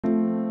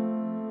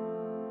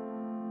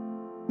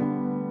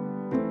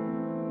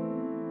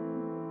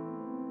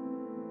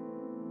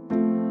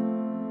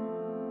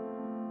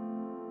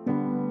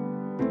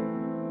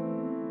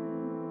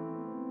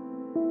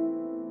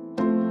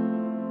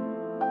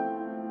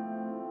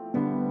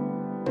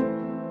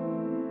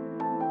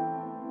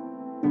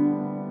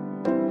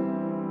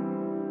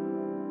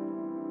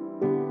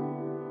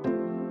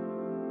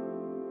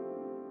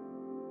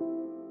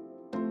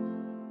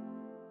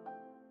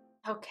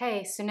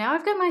Okay, so now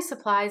I've got my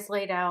supplies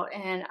laid out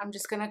and I'm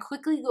just gonna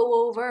quickly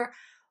go over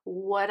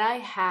what I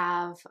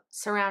have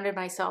surrounded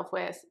myself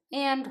with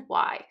and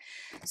why.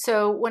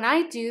 So when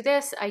I do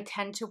this, I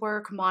tend to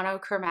work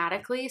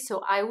monochromatically,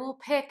 so I will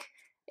pick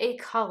a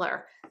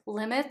color.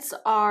 Limits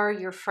are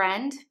your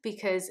friend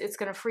because it's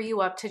gonna free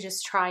you up to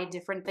just try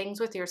different things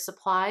with your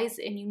supplies,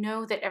 and you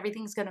know that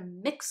everything's gonna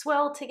mix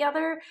well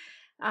together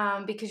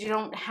because you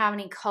don't have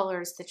any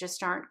colors that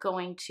just aren't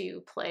going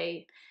to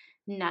play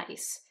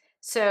nice.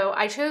 So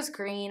I chose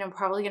green. I'm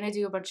probably going to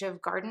do a bunch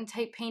of garden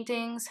type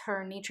paintings,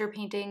 her nature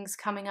paintings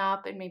coming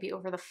up and maybe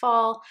over the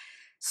fall.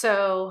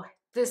 So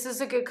this is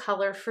a good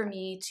color for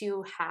me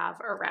to have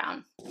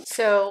around.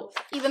 So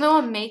even though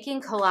I'm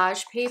making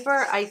collage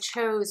paper, I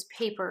chose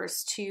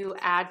papers to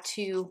add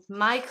to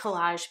my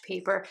collage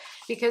paper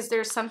because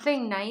there's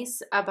something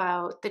nice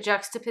about the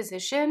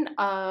juxtaposition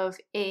of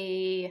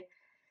a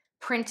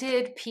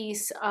printed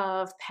piece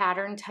of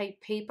pattern type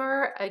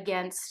paper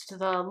against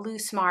the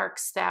loose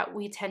marks that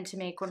we tend to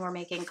make when we're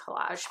making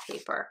collage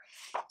paper.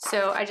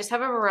 So I just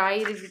have a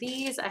variety of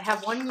these. I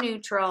have one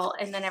neutral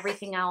and then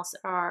everything else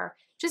are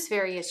just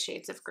various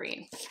shades of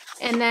green.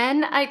 And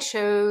then I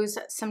chose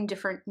some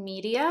different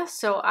media.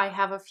 So I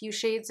have a few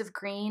shades of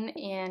green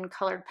in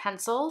colored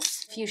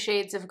pencils, a few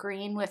shades of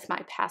green with my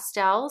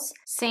pastels.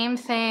 Same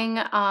thing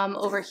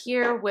over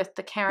here with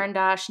the Caran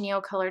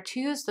Neocolor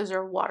 2s. Those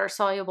are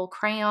water-soluble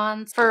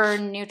crayons. For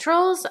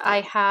neutrals,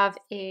 I have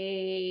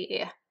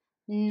a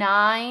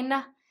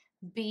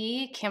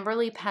 9B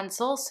Kimberly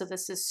pencil. So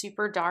this is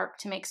super dark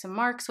to make some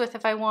marks with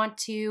if I want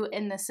to.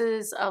 And this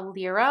is a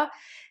Lyra.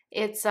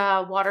 It's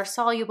a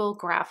water-soluble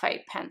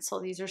graphite pencil.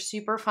 These are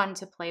super fun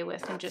to play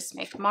with and just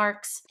make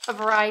marks. A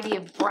variety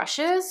of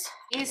brushes.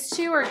 These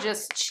two are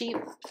just cheap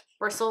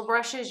bristle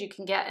brushes you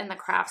can get in the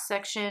craft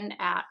section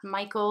at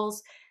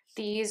Michael's.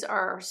 These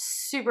are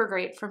super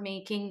great for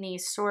making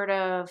these sort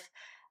of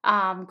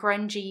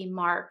grungy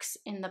marks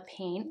in the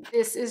paint.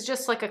 This is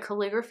just like a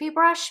calligraphy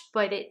brush,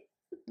 but it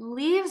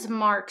leaves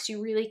marks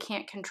you really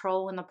can't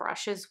control when the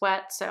brush is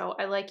wet, so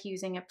I like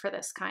using it for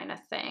this kind of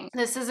thing.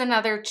 This is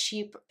another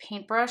cheap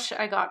paintbrush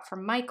I got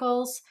from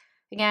Michael's.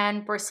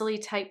 Again, bristly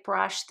type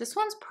brush. This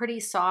one's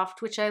pretty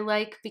soft, which I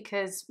like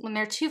because when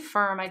they're too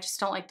firm, I just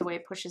don't like the way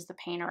it pushes the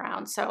paint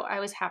around. So I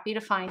was happy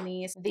to find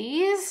these.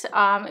 These,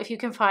 if you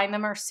can find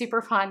them, are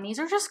super fun. These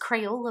are just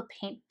Crayola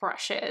paint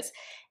brushes.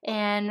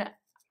 And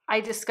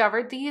I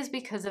discovered these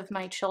because of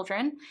my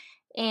children.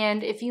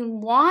 And if you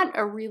want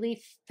a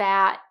really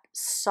fat,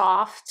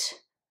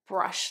 soft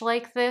brush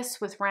like this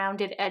with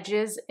rounded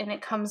edges, and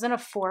it comes in a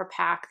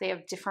 4-pack, they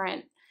have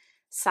different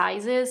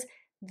sizes.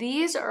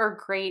 These are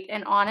great,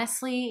 and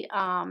honestly,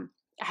 I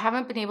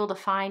haven't been able to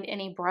find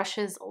any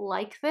brushes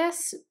like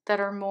this that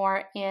are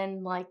more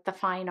in like the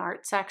fine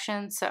art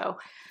section, so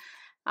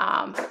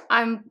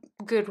I'm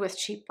good with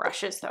cheap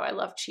brushes though. I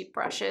love cheap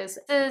brushes.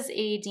 This is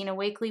a Dina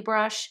Wakley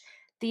brush.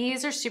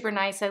 These are super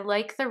nice. I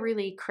like the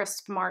really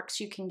crisp marks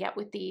you can get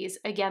with these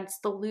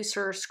against the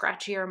looser,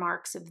 scratchier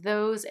marks of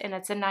those, and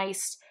it's a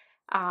nice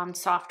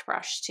soft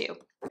brush too.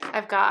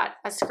 I've got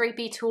a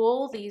scrapey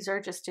tool. These are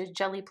just a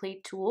jelly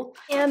plate tool.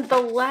 And the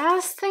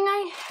last thing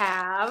I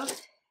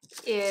have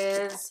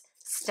is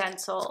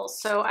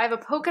stencils. So I have a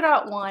polka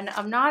dot one.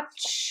 I'm not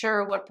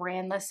sure what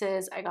brand this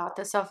is. I got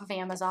this off of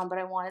Amazon, but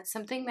I wanted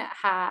something that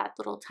had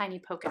little tiny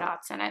polka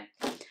dots in it.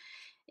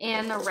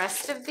 And the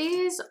rest of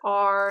these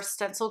are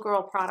Stencil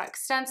Girl product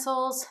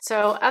stencils.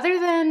 So other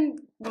than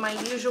my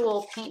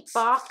usual paint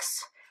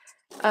box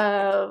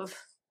of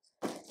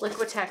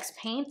Liquitex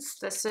paints,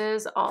 this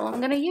is all I'm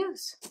gonna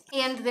use.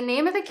 And the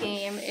name of the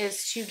game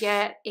is to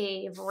get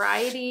a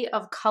variety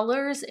of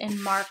colors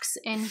and marks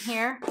in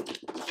here.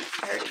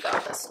 I already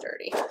got this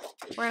dirty.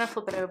 We're gonna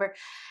flip it over.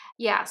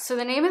 Yeah, so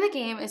the name of the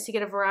game is to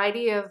get a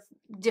variety of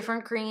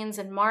different greens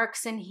and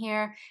marks in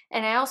here.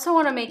 And I also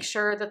want to make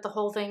sure that the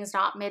whole thing is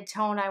not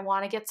mid-tone. I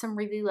want to get some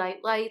really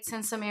light lights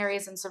in some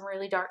areas and some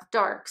really dark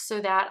darks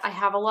so that I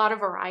have a lot of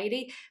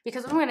variety.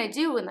 Because what I'm going to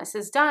do when this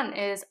is done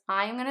is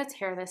I'm going to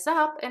tear this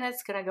up and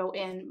it's going to go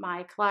in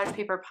my collage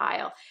paper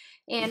pile.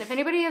 And if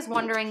anybody is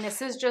wondering,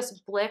 this is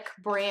just Blick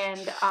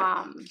brand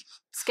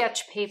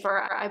sketch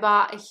paper. I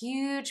bought a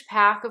huge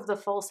pack of the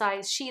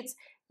full-size sheets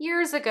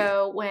years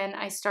ago when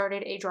I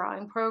started a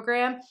drawing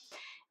program,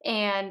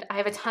 and I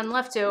have a ton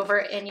left over,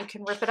 and you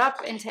can rip it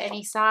up into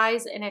any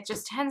size, and it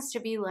just tends to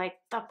be like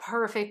the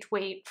perfect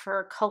weight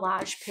for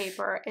collage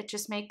paper. It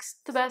just makes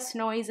the best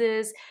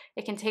noises.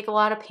 It can take a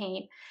lot of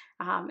paint,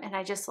 and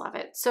I just love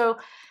it. So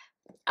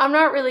I'm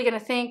not really gonna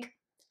think.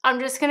 I'm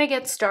just gonna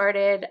get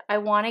started. I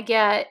want to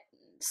get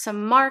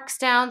some marks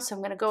down, so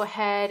I'm gonna go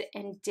ahead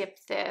and dip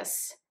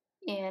this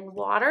in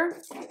water.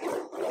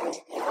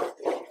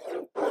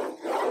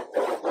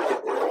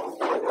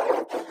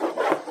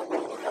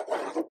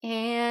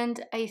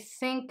 And I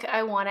think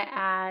I want to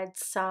add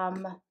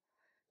some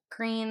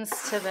greens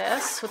to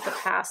this with the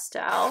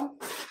pastel.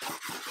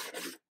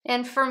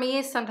 And for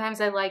me,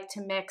 sometimes I like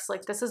to mix,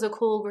 like this is a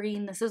cool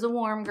green, this is a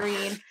warm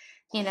green,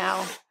 you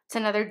know, it's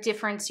another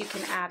difference you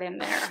can add in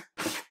there.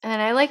 And then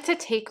I like to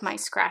take my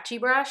scratchy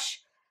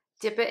brush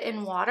dip it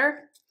in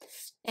water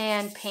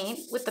and paint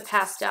with the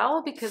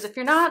pastel, because if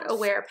you're not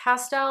aware,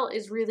 pastel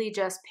is really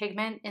just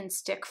pigment in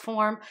stick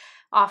form.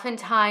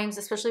 Oftentimes,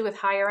 especially with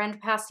higher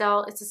end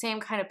pastel, it's the same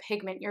kind of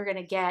pigment you're going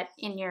to get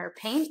in your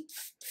paint.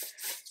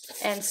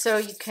 And so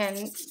you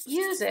can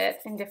use it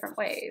in different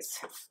ways.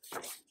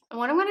 And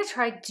what I'm going to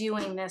try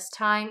doing this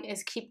time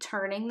is keep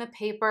turning the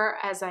paper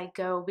as I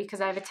go, because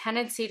I have a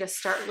tendency to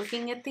start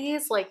looking at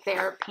these like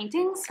they're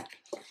paintings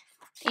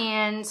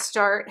and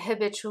start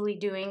habitually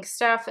doing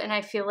stuff. And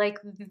I feel like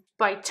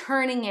by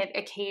turning it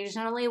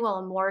occasionally while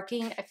I'm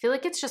working, I feel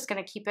like it's just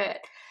going to keep it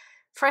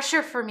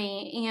fresher for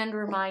me and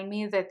remind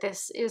me that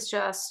this is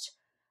just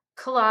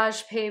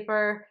collage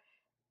paper.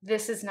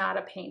 This is not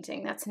a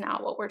painting. That's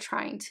not what we're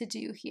trying to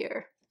do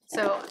here.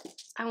 So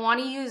I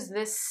want to use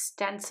this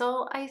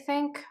stencil, I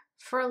think,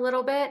 for a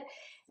little bit.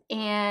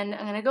 And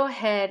I'm going to go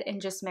ahead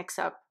and just mix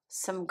up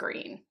some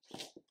green.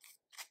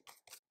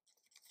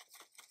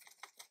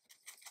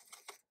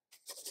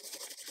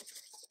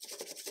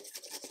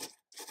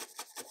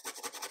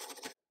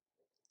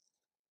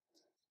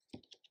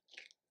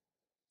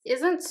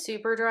 Isn't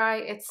super dry,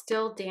 it's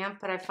still damp,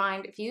 but I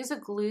find if you use a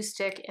glue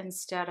stick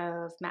instead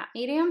of matte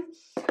medium,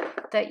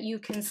 that you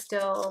can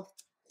still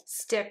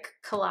stick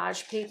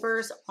collage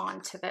papers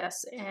onto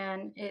this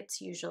and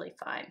it's usually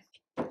fine.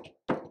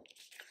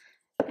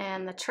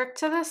 And the trick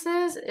to this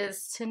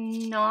is to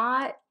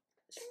not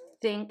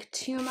think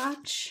too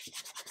much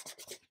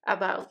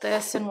about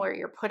this and where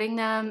you're putting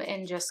them,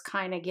 and just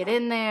kind of get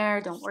in there.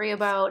 Don't worry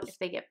about if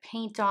they get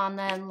paint on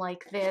them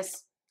like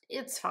this,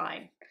 it's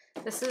fine.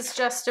 This is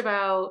just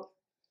about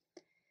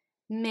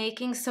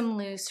making some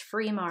loose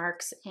free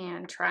marks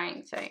and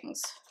trying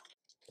things.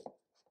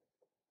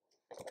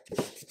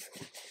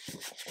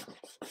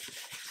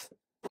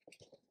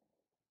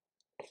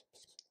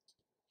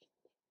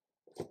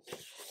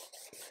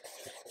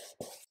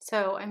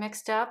 So I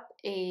mixed up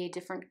a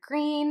different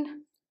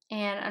green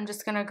and I'm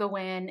just gonna go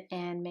in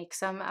and make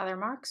some other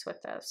marks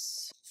with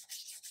this.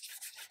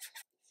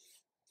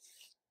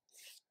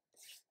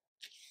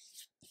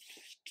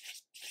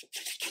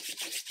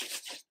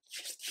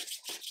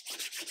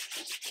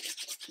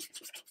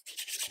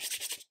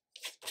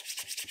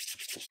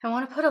 I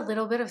want to put a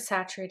little bit of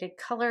saturated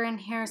color in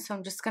here, so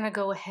I'm just going to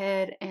go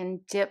ahead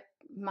and dip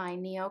my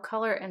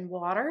Neocolor in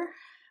water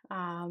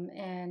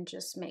and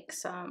just make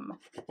some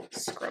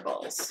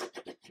scribbles.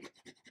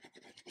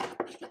 I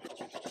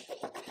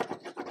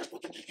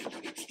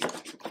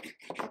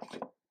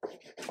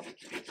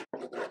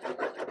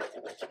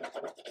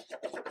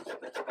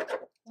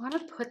want to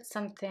put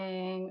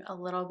something a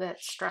little bit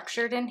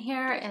structured in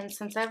here, and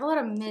since I have a lot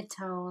of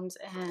midtones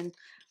and a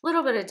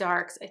little bit of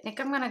darks, I think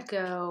I'm going to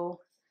go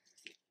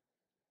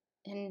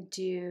and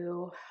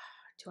do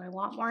I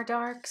want more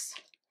darks?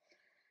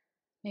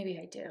 Maybe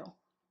I do.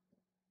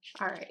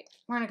 All right,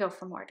 we're gonna go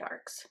for more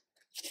darks.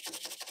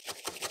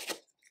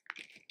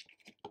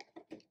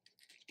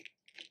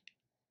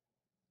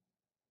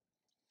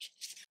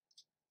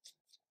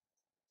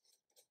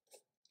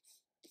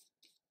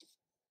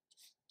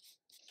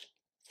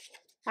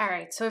 All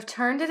right, so I've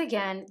turned it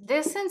again.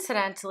 This,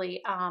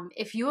 incidentally,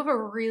 if you have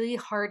a really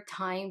hard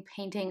time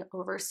painting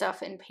over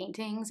stuff in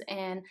paintings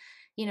and,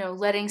 you know,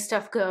 letting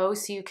stuff go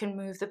so you can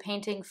move the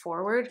painting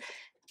forward,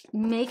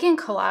 making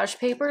collage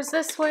papers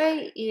this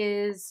way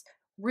is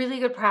really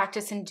good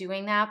practice in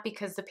doing that,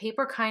 because the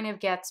paper kind of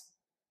gets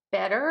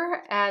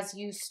better as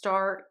you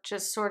start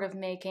just sort of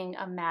making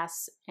a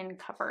mess and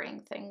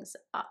covering things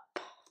up.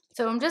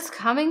 So I'm just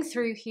coming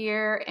through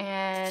here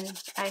and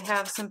I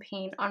have some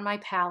paint on my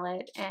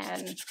palette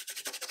and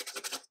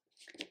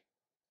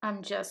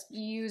I'm just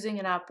using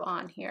it up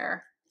on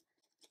here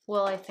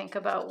while I think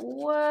about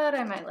what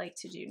I might like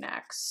to do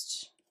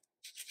next.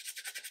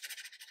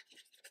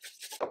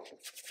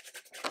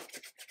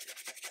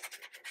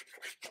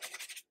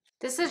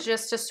 This is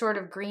just a sort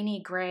of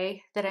greeny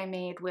gray that I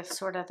made with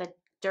sort of the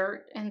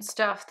dirt and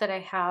stuff that I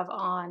have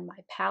on my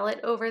palette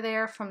over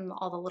there from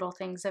all the little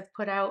things I've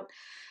put out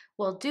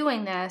while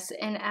doing this,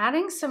 and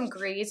adding some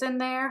grays in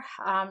there,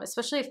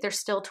 especially if they're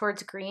still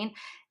towards green,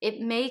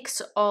 it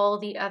makes all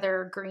the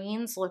other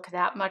greens look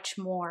that much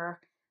more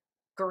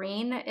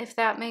green, if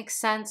that makes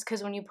sense,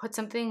 because when you put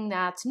something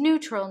that's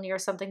neutral near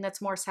something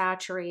that's more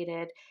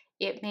saturated,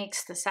 it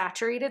makes the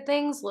saturated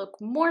things look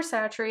more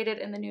saturated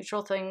and the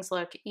neutral things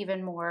look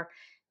even more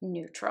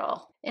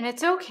neutral. And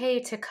it's okay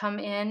to come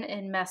in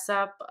and mess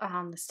up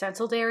the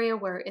stenciled area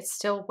where it's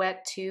still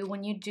wet too.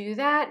 When you do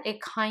that,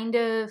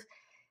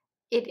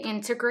 it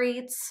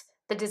integrates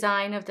the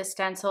design of the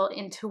stencil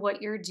into what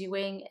you're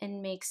doing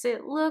and makes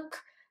it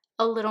look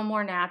a little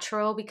more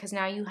natural, because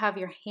now you have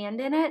your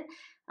hand in it.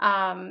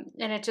 And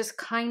it just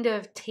kind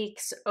of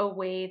takes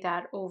away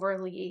that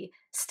overly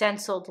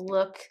stenciled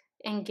look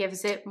and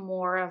gives it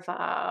more of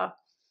a,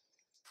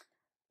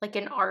 like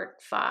an art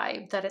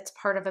vibe, that it's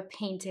part of a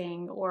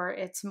painting or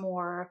it's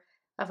more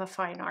of a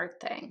fine art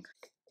thing.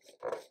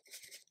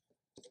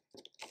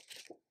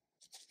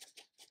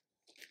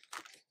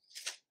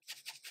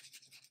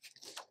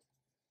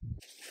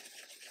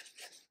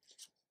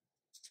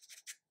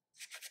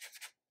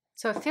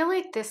 So I feel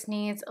like this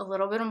needs a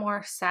little bit of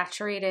more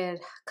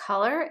saturated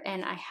color,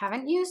 and I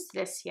haven't used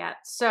this yet.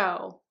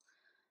 So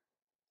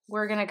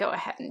we're gonna go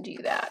ahead and do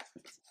that.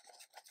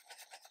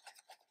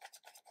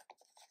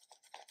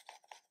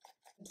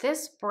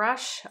 This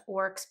brush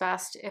works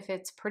best if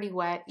it's pretty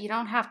wet. You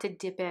don't have to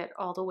dip it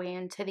all the way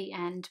into the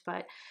end,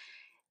 but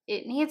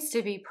it needs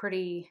to be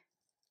pretty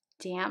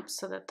damp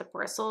so that the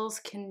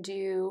bristles can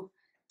do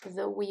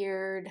the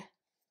weird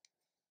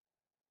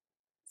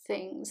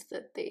things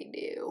that they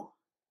do.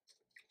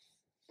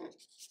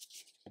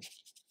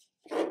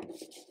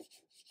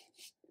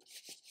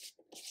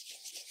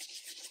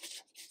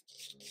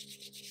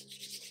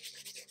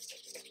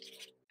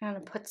 I'm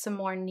going to put some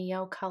more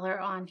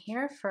Neocolor on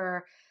here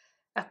for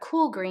a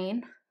cool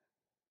green.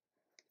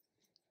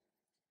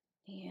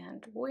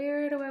 And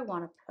where do I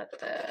want to put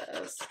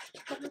this?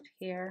 Put it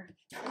here.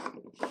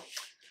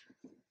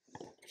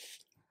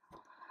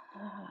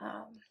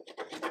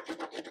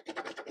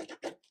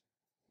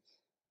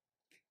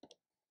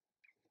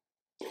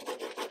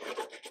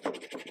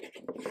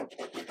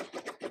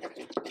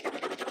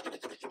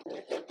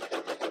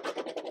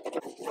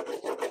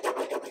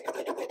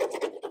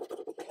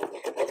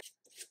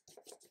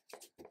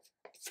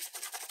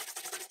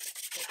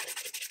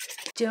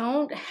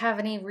 Don't have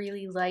any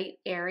really light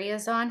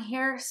areas on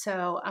here,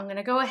 so I'm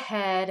gonna go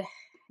ahead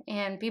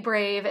and be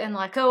brave and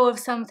let go of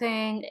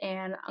something,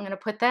 and I'm gonna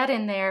put that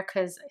in there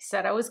because I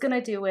said I was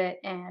gonna do it,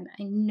 and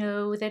I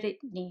know that it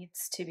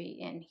needs to be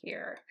in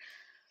here.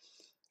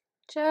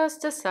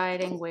 Just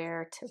deciding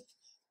where to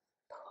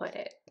put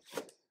it.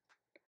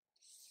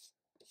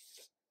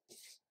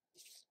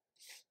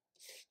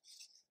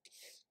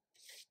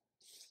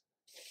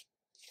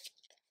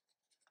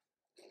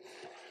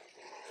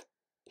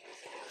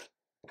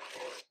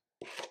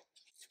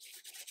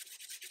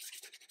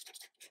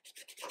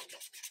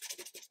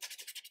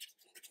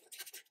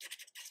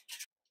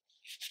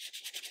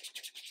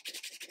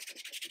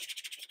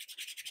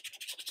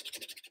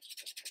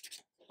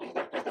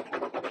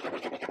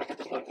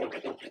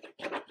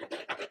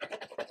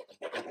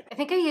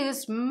 I think I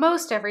used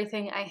most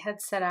everything I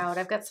had set out.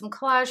 I've got some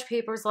collage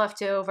papers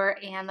left over,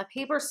 and the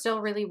paper's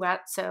still really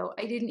wet, so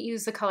I didn't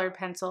use the colored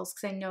pencils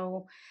because I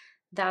know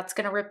that's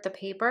gonna rip the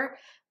paper.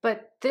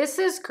 But this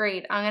is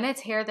great. I'm gonna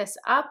tear this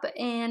up,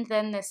 and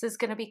then this is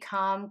gonna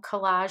become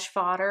collage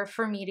fodder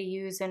for me to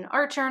use in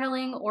art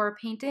journaling or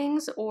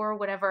paintings or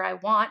whatever I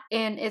want.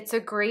 And it's a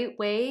great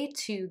way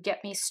to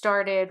get me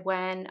started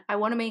when I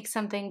wanna make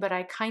something, but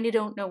I kind of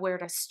don't know where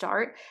to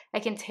start. I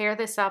can tear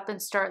this up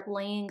and start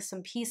laying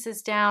some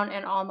pieces down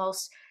and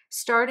almost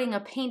starting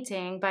a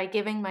painting by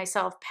giving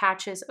myself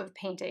patches of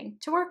painting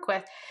to work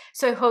with.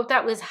 So I hope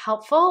that was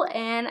helpful,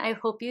 and I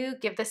hope you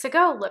give this a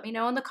go. Let me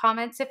know in the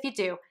comments if you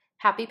do.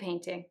 Happy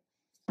painting.